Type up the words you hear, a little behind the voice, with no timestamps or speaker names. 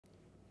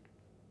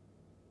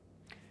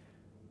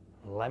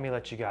let me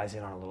let you guys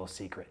in on a little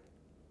secret.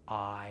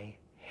 I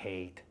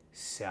hate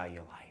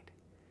cellulite.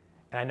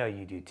 And I know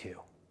you do too.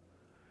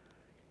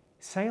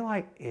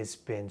 Cellulite has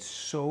been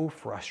so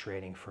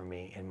frustrating for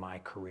me in my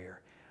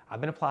career. I've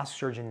been a plastic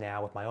surgeon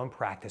now with my own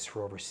practice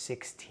for over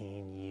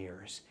 16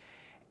 years.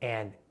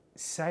 And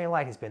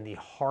cellulite has been the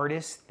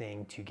hardest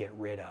thing to get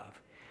rid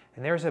of.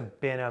 And there's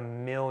been a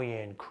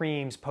million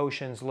creams,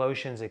 potions,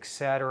 lotions,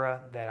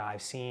 etc. that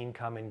I've seen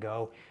come and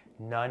go,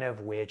 none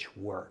of which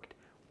worked.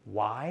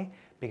 Why?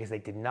 Because they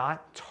did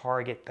not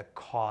target the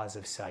cause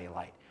of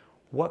cellulite.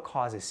 What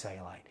causes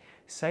cellulite?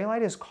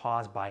 Cellulite is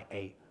caused by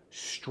a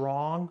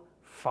strong,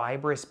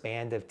 fibrous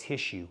band of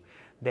tissue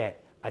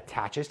that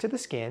attaches to the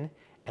skin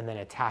and then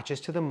attaches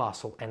to the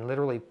muscle and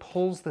literally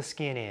pulls the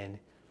skin in,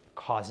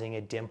 causing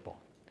a dimple.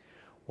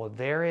 Well,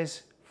 there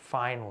is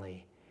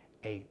finally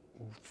a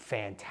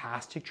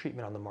fantastic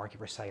treatment on the market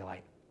for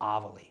cellulite,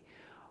 Aveli.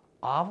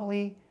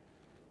 Aveli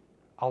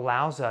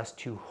allows us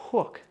to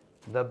hook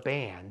the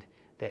band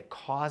that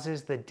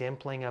causes the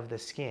dimpling of the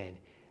skin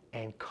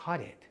and cut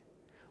it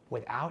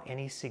without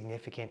any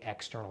significant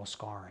external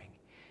scarring.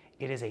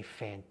 It is a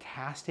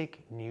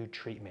fantastic new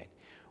treatment.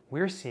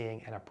 We're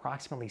seeing an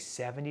approximately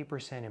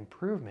 70%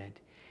 improvement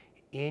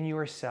in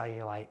your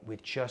cellulite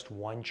with just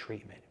one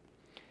treatment.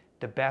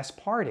 The best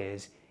part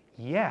is,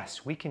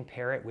 yes, we can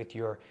pair it with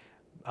your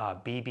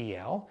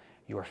BBL,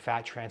 your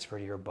fat transfer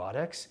to your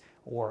buttocks,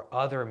 or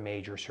other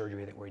major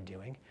surgery that we're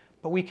doing,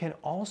 but we can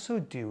also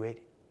do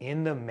it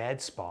in the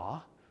med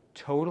spa,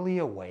 totally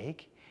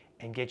awake,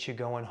 and get you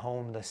going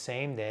home the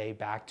same day,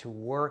 back to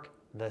work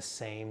the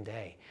same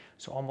day.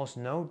 So almost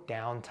no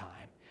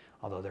downtime,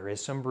 although there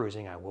is some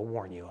bruising I will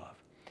warn you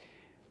of.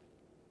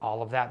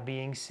 All of that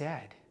being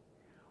said,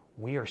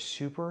 we are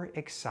super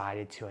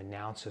excited to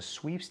announce a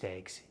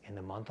sweepstakes in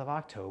the month of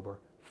October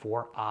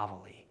for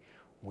Aveli.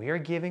 We are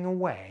giving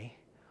away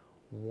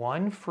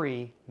one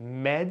free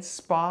med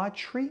spa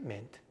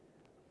treatment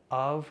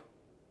of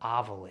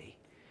Aveli.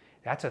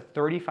 That's a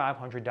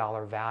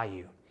 $3,500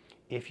 value.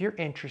 If you're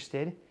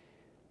interested,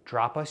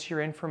 drop us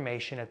your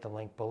information at the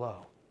link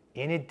below.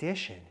 In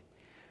addition,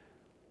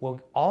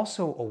 we'll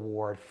also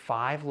award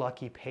 5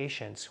 lucky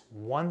patients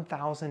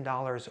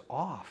 $1,000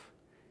 off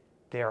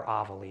their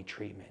Aveli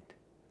treatment.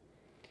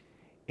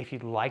 If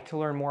you'd like to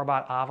learn more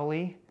about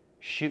Aveli,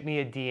 shoot me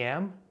a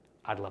DM.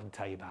 I'd love to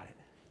tell you about it.